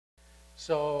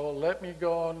So let me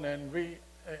go on and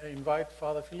invite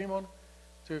Father Philemon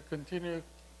to continue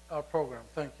our program.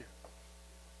 Thank you.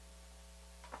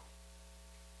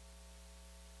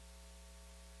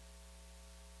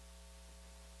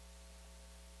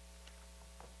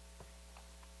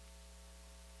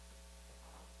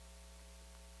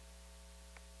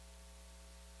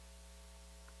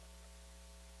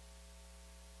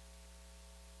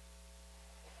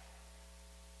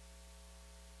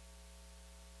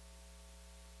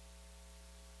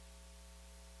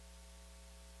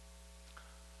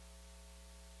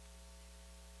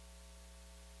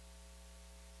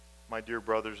 My dear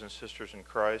brothers and sisters in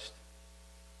Christ,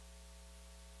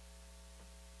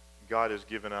 God has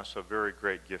given us a very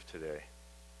great gift today.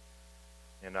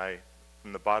 And I,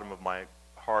 from the bottom of my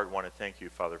heart, want to thank you,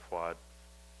 Father Fuad,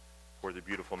 for the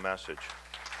beautiful message.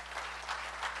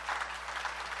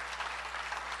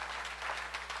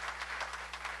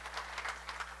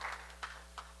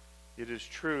 It is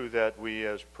true that we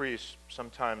as priests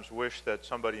sometimes wish that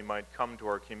somebody might come to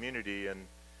our community and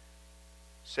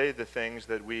say the things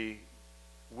that we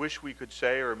wish we could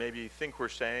say or maybe think we're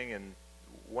saying and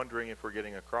wondering if we're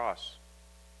getting across.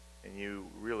 And you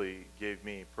really gave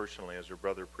me personally as your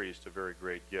brother priest a very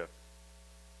great gift.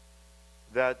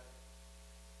 That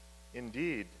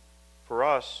indeed for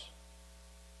us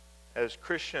as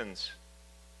Christians,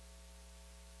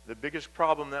 the biggest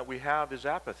problem that we have is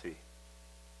apathy.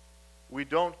 We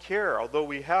don't care, although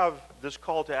we have this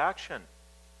call to action.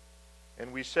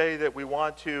 And we say that we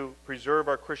want to preserve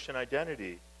our Christian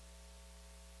identity.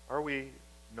 Are we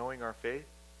knowing our faith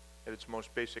at its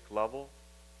most basic level?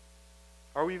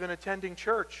 Are we even attending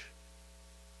church?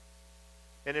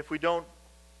 And if we don't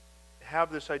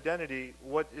have this identity,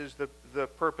 what is the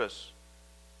purpose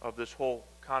of this whole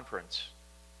conference?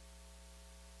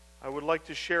 I would like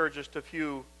to share just a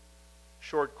few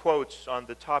short quotes on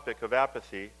the topic of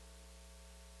apathy.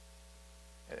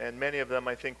 And many of them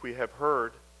I think we have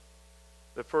heard.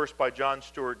 The first by John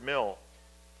Stuart Mill.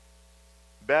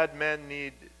 Bad men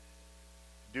need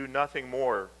do nothing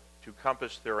more to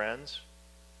compass their ends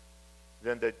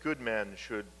than that good men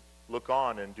should look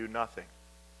on and do nothing.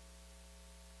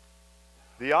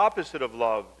 The opposite of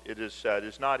love, it is said,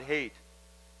 is not hate,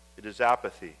 it is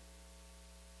apathy.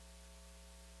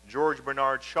 George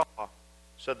Bernard Shaw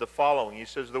said the following. He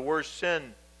says, "The worst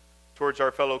sin towards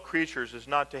our fellow creatures is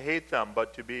not to hate them,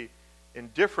 but to be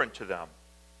indifferent to them."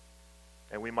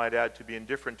 And we might add, to be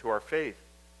indifferent to our faith.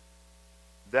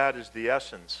 That is the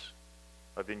essence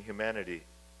of inhumanity.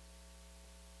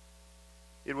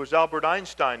 It was Albert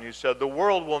Einstein who said, "The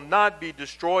world will not be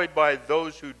destroyed by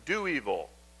those who do evil,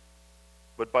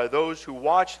 but by those who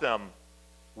watch them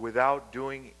without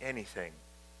doing anything."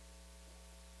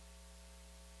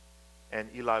 And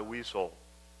Elie Wiesel,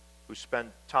 who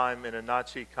spent time in a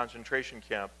Nazi concentration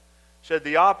camp, said,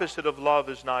 "The opposite of love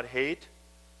is not hate,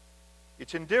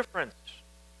 it's indifference.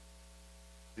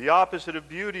 The opposite of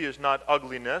beauty is not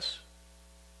ugliness,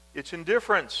 it's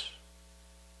indifference.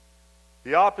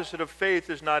 The opposite of faith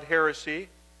is not heresy,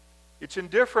 it's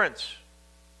indifference.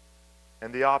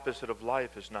 And the opposite of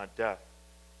life is not death,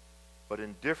 but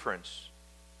indifference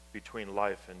between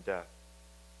life and death."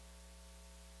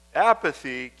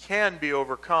 Apathy can be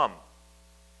overcome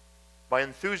by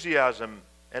enthusiasm,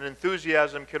 and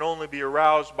enthusiasm can only be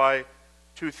aroused by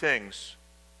two things.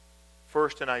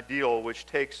 First, an ideal which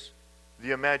takes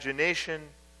the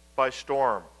imagination by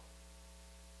storm.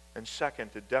 And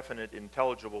second, a definite,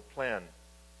 intelligible plan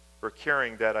for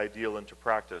carrying that ideal into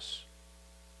practice.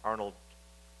 Arnold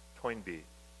Toynbee.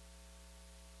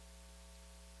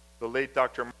 The late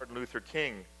Dr. Martin Luther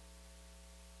King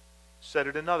said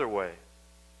it another way.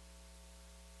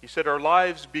 He said, "Our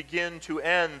lives begin to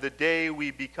end the day we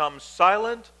become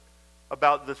silent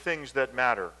about the things that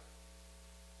matter."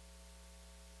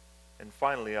 And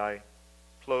finally, I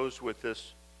close with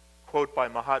this quote by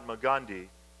Mahatma Gandhi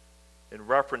in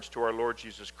reference to our Lord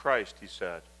Jesus Christ. He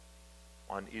said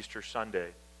on Easter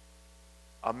Sunday,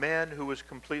 "A man who was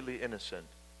completely innocent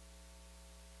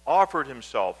offered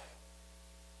himself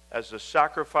as a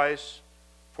sacrifice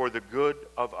for the good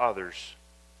of others,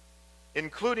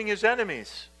 including his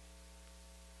enemies,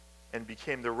 and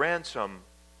became the ransom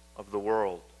of the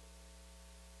world.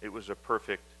 It was a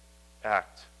perfect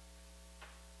act."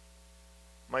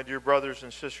 My dear brothers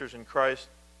and sisters in Christ,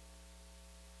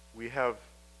 we have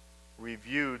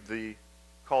reviewed the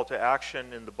call to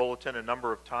action in the bulletin a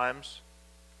number of times,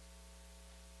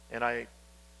 and I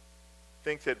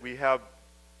think that we have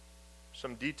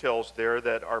some details there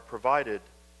that are provided.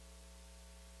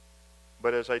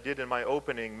 But as I did in my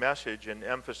opening message in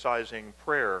emphasizing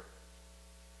prayer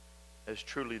as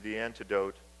truly the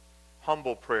antidote,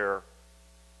 humble prayer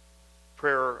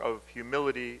prayer of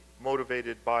humility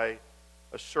motivated by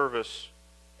a service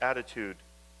attitude.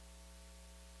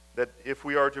 That if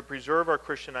we are to preserve our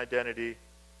Christian identity,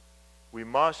 we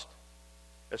must,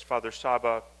 as Father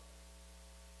Saba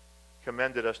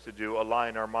commended us to do,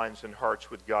 align our minds and hearts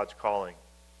with God's calling.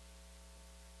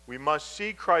 We must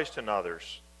see Christ in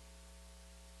others.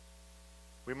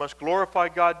 We must glorify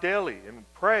God daily and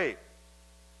pray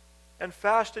and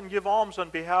fast and give alms on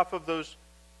behalf of those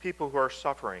people who are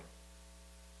suffering,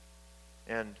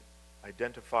 and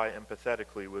identify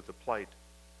empathetically with the plight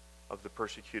of the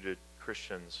persecuted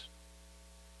Christians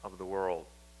of the world.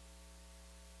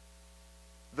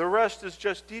 The rest is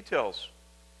just details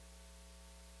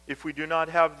if we do not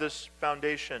have this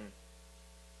foundation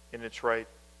in its right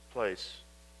place.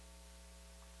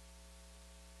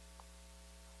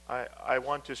 I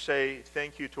want to say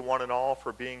thank you to one and all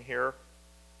for being here.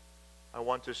 I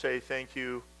want to say thank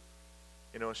you,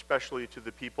 especially to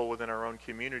the people within our own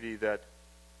community that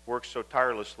work so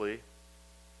tirelessly.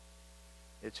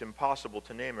 It's impossible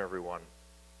to name everyone.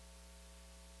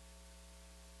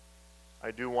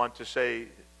 I do want to say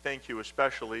thank you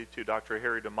especially to Dr.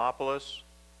 Harry Demopoulos,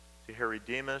 to Harry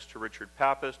Demas, to Richard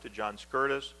Pappas, to John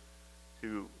Skirtis,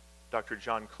 to Dr.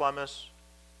 John Clemis.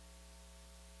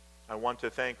 I want to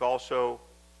thank also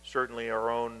certainly our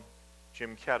own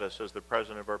Jim Kettis as the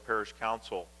president of our parish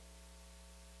council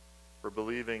for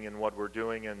believing in what we're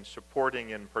doing and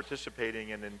supporting and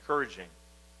participating and encouraging.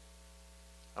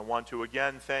 I want to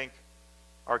again thank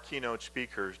our keynote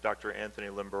speakers, Dr. Anthony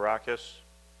Limbarakis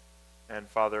and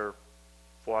Father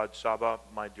Fuad Saba,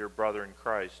 my dear brother in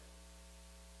Christ,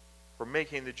 for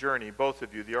making the journey, both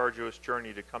of you, the arduous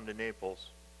journey to come to Naples.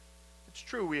 It's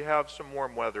true we have some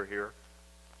warm weather here.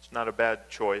 It's not a bad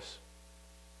choice.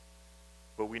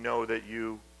 But we know that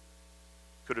you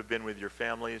could have been with your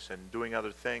families and doing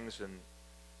other things, and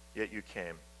yet you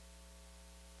came.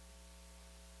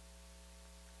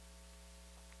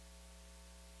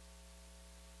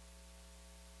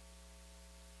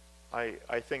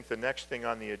 I think the next thing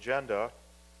on the agenda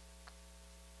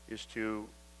is to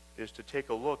take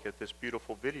a look at this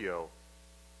beautiful video,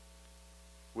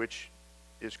 which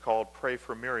is called Pray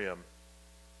for Miriam.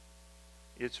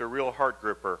 It's a real heart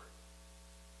gripper.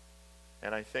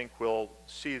 And I think we'll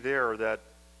see there that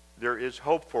there is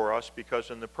hope for us, because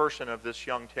in the person of this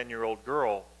young 10-year-old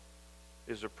girl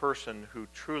is a person who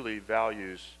truly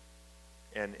values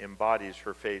and embodies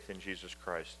her faith in Jesus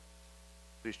Christ.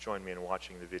 Please join me in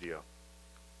watching the video.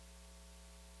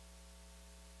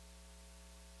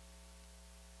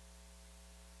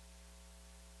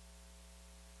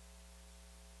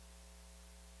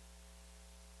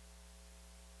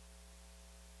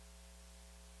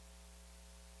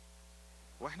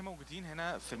 واحنا موجودين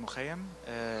هنا في المخيم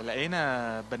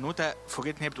لقينا بنوته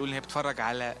فوجئت ان هي بتقول ان هي بتتفرج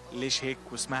على ليش هيك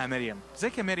واسمها مريم.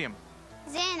 ازيك يا مريم؟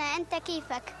 زينة، انت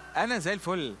كيفك؟ انا زي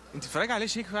الفل. انت بتتفرجي على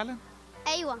ليش هيك فعلا؟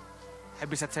 ايوه.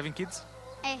 تحبي سات 7 كيدز؟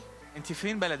 ايه. انت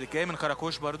فين بلدك؟ جايه من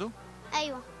قراقوش برضو؟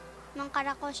 ايوه من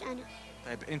قراقوش انا.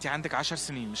 طيب انت عندك 10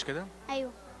 سنين مش كده؟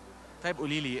 ايوه. طيب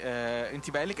قولي لي انت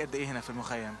بقالك قد ايه هنا في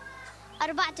المخيم؟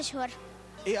 4 أشهر.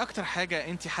 ايه اكتر حاجه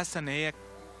انت حاسه ان هي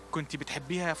كنت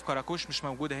بتحبيها في قراقوش مش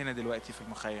موجوده هنا دلوقتي في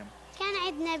المخيم؟ كان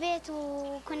عندنا بيت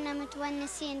وكنا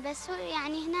متونسين، بس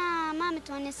يعني هنا ما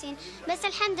متونسين، بس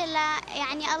الحمد لله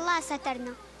يعني الله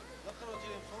سترنا.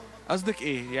 قصدك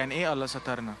ايه؟ يعني ايه الله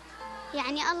سترنا؟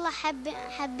 يعني الله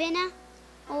حبنا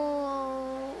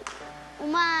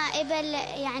وما قبل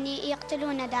يعني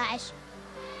يقتلونا داعش.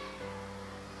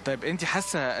 طيب انت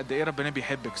حاسه قد ايه ربنا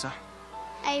بيحبك صح؟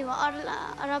 ايوه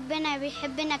ربنا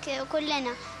بيحبنا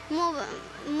كلنا،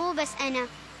 مو بس انا،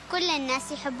 كل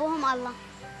الناس يحبوهم الله.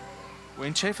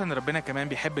 وانت شايفه ان ربنا كمان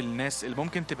بيحب الناس اللي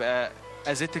ممكن تبقى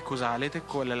اذتك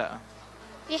وزعلتك ولا لا؟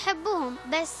 يحبوهم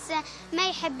بس ما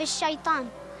يحب الشيطان.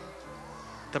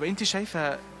 طب انت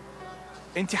شايفه،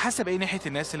 انت حاسه بايه ناحيه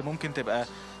الناس اللي ممكن تبقى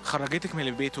خرجتك من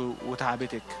البيت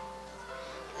وتعبتك؟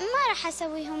 ما راح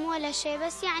اسويهم ولا شيء،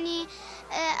 بس يعني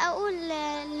اقول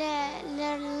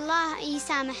لله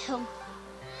يسامحهم.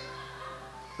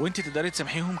 وانت تقدري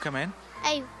تسامحيهم كمان؟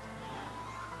 ايوه.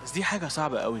 بس دي حاجه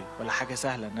صعبه قوي ولا حاجه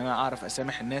سهله ان انا اعرف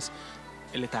اسامح الناس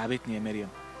اللي تعبتني يا مريم؟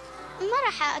 ما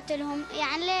راح اقتلهم،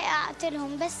 يعني ليه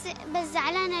اقتلهم؟ بس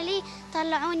زعلانه ليه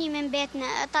طلعونا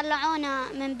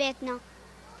من بيتنا.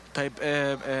 طيب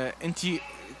انت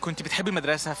كنت بتحبي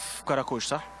المدرسه في كراكوش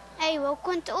صح؟ ايوه،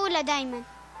 وكنت اولى دايما.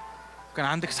 كان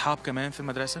عندك اصحاب كمان في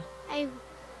المدرسه؟ ايوه.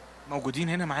 موجودين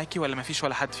هنا معاكي ولا ما فيش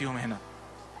ولا حد فيهم هنا؟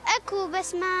 اكو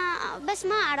بس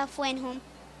ما اعرف وينهم.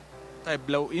 طيب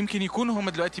لو يمكن يكونوا هم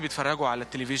دلوقتي بيتفرجوا على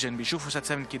التلفزيون بيشوفوا سات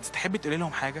 7 كيدز، تحبي تقولي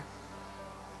لهم حاجه؟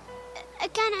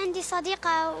 كان عندي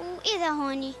صديقه واذا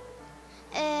هوني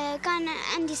كان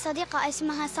عندي صديقة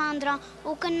اسمها ساندرا،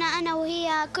 وكنا أنا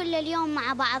وهي كل اليوم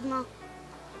مع بعضنا،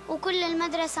 وكل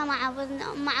المدرسة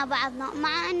مع بعضنا،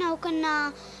 مع أنه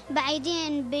كنا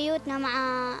بعيدين بيوتنا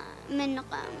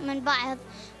من بعض،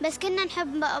 بس كنا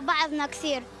نحب بعضنا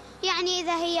كثير. يعني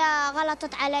إذا هي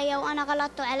غلطت علي وأنا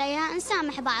غلطت عليها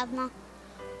نسامح بعضنا،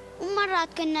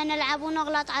 ومرات كنا نلعب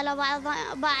ونغلط على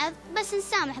بعض بس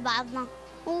نسامح بعضنا،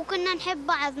 وكنا نحب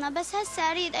بعضنا. بس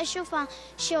هسه أريد أشوفها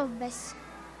شوف بس.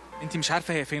 انت مش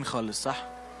عارفه هي فين خالص صح؟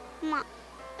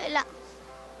 لا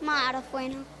ما أعرف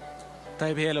وينها.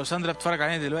 طيب هي لو ساندرا بتتفرج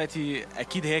علينا دلوقتي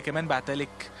اكيد هي كمان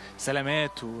بعتلك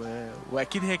سلامات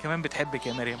واكيد هي كمان بتحبك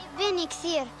يا مريم. بيني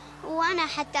كثير، وأنا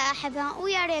حتى أحبها،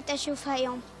 ويا ريت أشوفها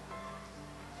يوم.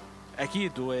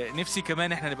 اكيد، ونفسي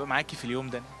كمان احنا نبقى معاكي في اليوم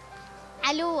ده.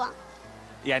 علوة.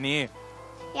 يعني ايه؟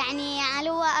 يعني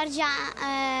علوة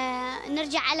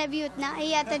نرجع على بيوتنا،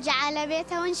 هي ترجع على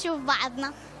بيتها ونشوف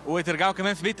بعضنا. وترجعوا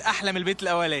كمان في بيت احلى من البيت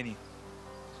الاولاني.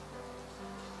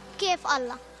 كيف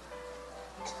الله،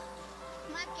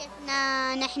 ما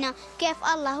كيفنا نحن، كيف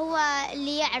الله هو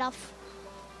اللي يعرف.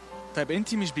 طيب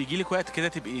انت مش بيجيلك وقت كده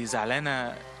تبقي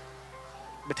زعلانه،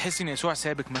 بتحسي ان يسوع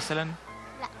سابك مثلا؟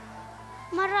 لا،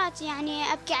 مرات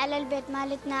يعني ابكي على البيت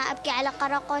مالتنا، ابكي على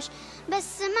قراقوش،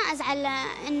 بس ما ازعل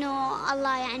انه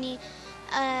الله يعني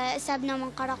سابنا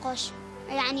من قراقوش،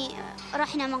 يعني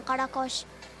رحنا من قراقوش.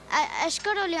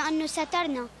 اشكره لانه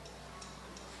سترنا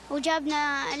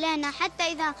وجابنا لنا، حتى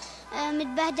اذا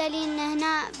متبهدلين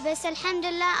هنا، بس الحمد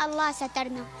لله الله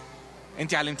سترنا.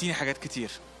 انت علمتيني حاجات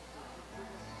كتير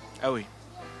قوي.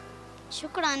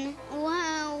 شكرا.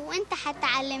 وانت حتى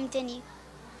علمتني.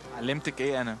 علمتك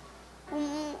ايه انا؟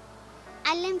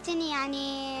 علمتني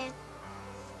يعني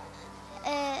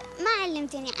ما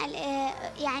علمتني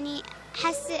يعني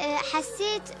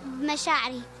حسيت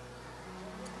بمشاعري،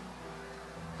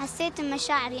 حسيت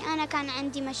بمشاعري. أنا كان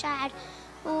عندي مشاعر،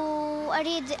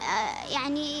 وأريد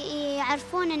يعني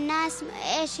يعرفون الناس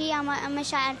إيش هي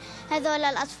مشاعر هذول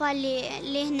الأطفال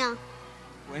اللي هنا.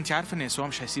 وانت عارفه ان يسوع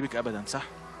مش هيسيبك ابدا صح؟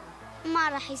 ما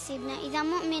راح يسيبنا، إذا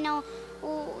مؤمنة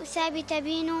وثابتة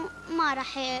بينه ما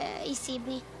راح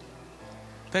يسيبني.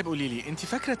 طيب قولي لي، انت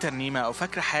فاكره ترنيمه او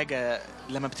فاكره حاجه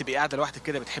لما بتبقي قاعده لوحدك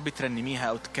كده بتحبي ترنميها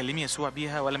او تكلمي يسوع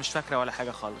بيها، ولا مش فاكره ولا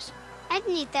حاجه خالص؟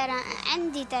 عندي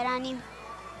ترانيم.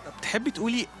 طب تحبي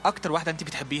تقولي اكتر واحده انت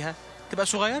بتحبيها، تبقى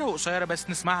صغيره وقصيره بس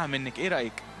نسمعها منك، ايه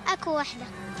رايك؟ أكو واحدة.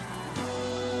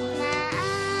 ما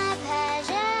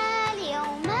أبهج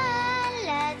اليوم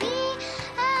الذي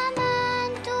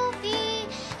آمنت فيه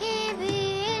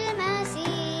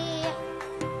بالمسيح،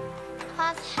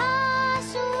 أضحى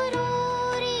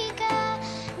سرورك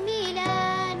بلا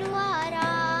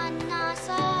ورا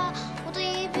النصا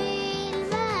وطيب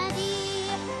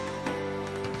المديح،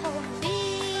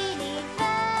 حبي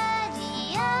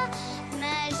لفادي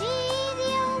مجيد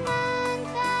يوما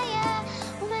فيا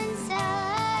ومن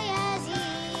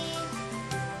سيزيد،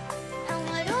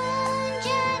 عمر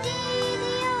جديد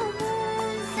يوم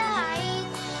سعيد،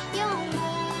 يوم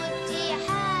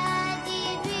اتحاد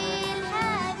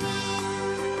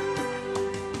بالحبيب،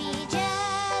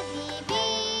 بجاذب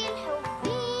الحب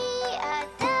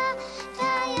أتى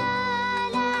فيا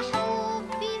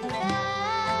لحب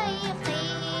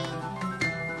فايقين،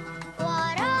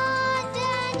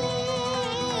 وردني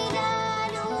إلى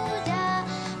الهدى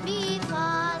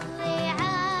بفضل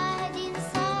عهد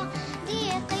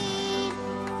صديقين،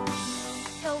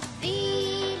 حبي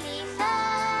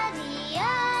لفادي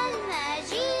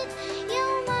المجيد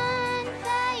يوما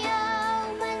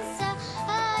فيوما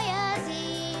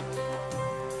سيزيد،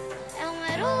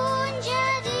 عمر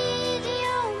جديد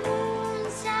يوم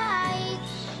سعيد،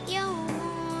 يوم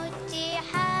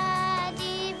اتحاد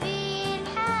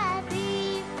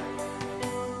بالحبيب.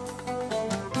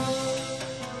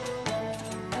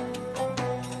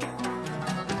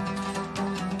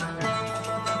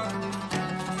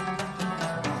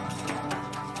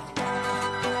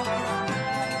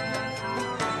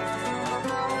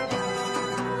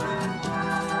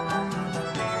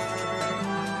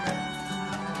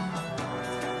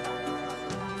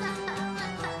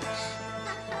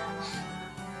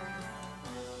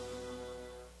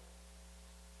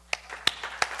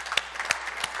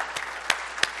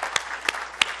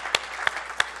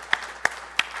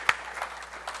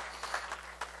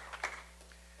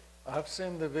 I've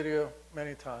seen the video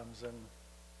many times and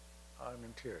I'm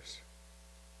in tears.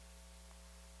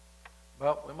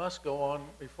 But we must go on.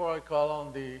 Before I call on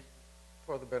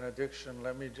for the benediction,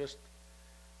 let me just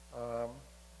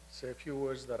say a few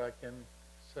words that I can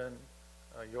send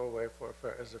your way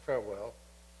as a farewell.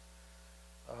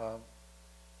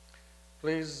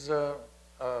 Please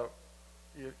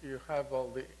you have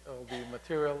all the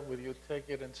material with you. Take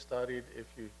it and study it if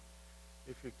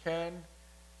you can,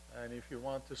 and if you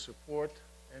want to support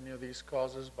any of these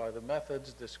causes by the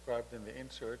methods described in the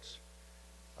inserts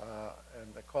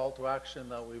and the call to action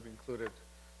that we've included,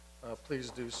 please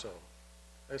do so.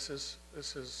 This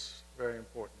is very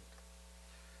important.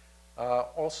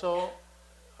 Also,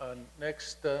 our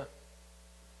next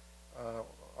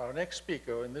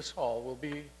speaker in this hall will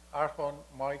be Archon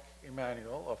Mike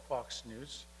Emanuel of Fox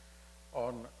News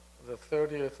on the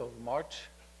 30th of March.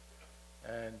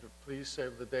 And please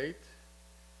save the date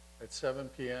at 7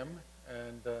 p.m.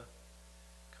 and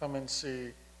come and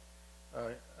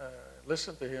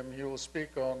listen to him. He will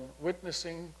speak on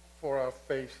witnessing for our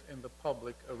faith in the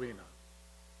public arena.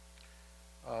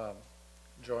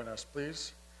 Join us,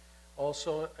 please.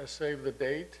 Also, save the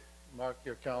date, mark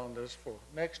your calendars for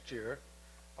next year.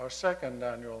 Our second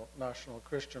annual National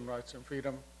Christian Rights and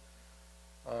Freedom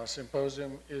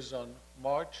Symposium is on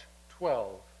March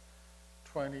 12,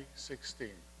 2016.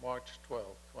 March 12,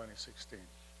 2016.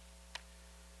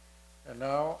 And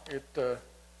now it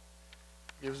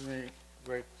gives me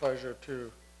great pleasure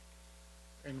to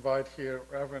invite here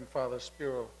Reverend Father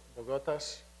Spiro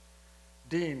Bogotas,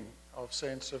 Dean of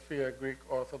St. Sophia Greek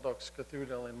Orthodox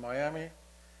Cathedral in Miami,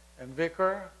 and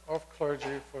Vicar of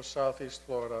Clergy for Southeast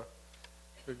Florida,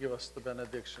 to give us the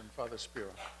benediction. Father Spiro.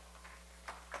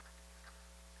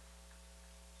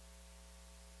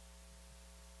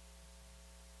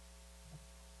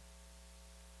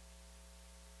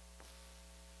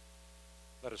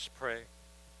 Let us pray.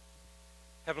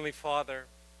 Heavenly Father,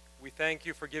 we thank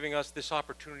you for giving us this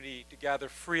opportunity to gather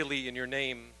freely in your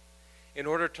name in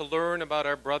order to learn about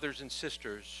our brothers and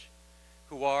sisters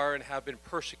who are and have been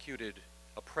persecuted,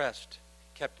 oppressed,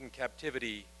 kept in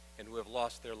captivity, and who have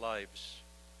lost their lives.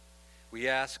 We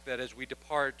ask that as we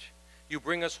depart, you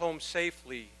bring us home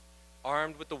safely,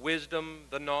 armed with the wisdom,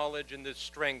 the knowledge, and the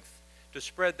strength to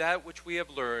spread that which we have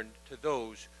learned to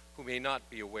those who may not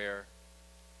be aware.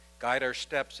 Guide our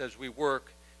steps as we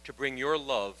work to bring your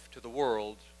love to the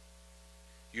world.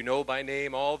 You know by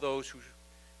name all those who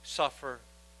suffer.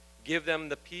 Give them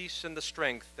the peace and the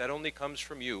strength that only comes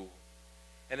from you,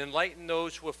 and enlighten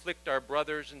those who afflict our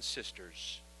brothers and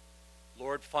sisters.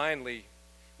 Lord, finally,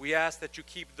 we ask that you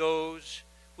keep those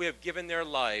who have given their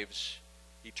lives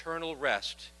eternal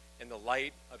rest in the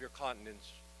light of your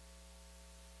countenance.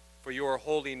 For you are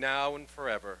holy now and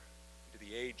forever, to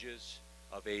the ages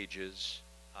of ages.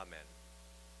 Amen.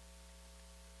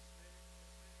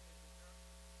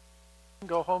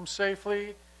 Go home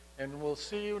safely, and we'll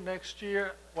see you next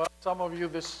year. Well, some of you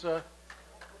the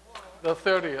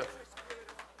 30th.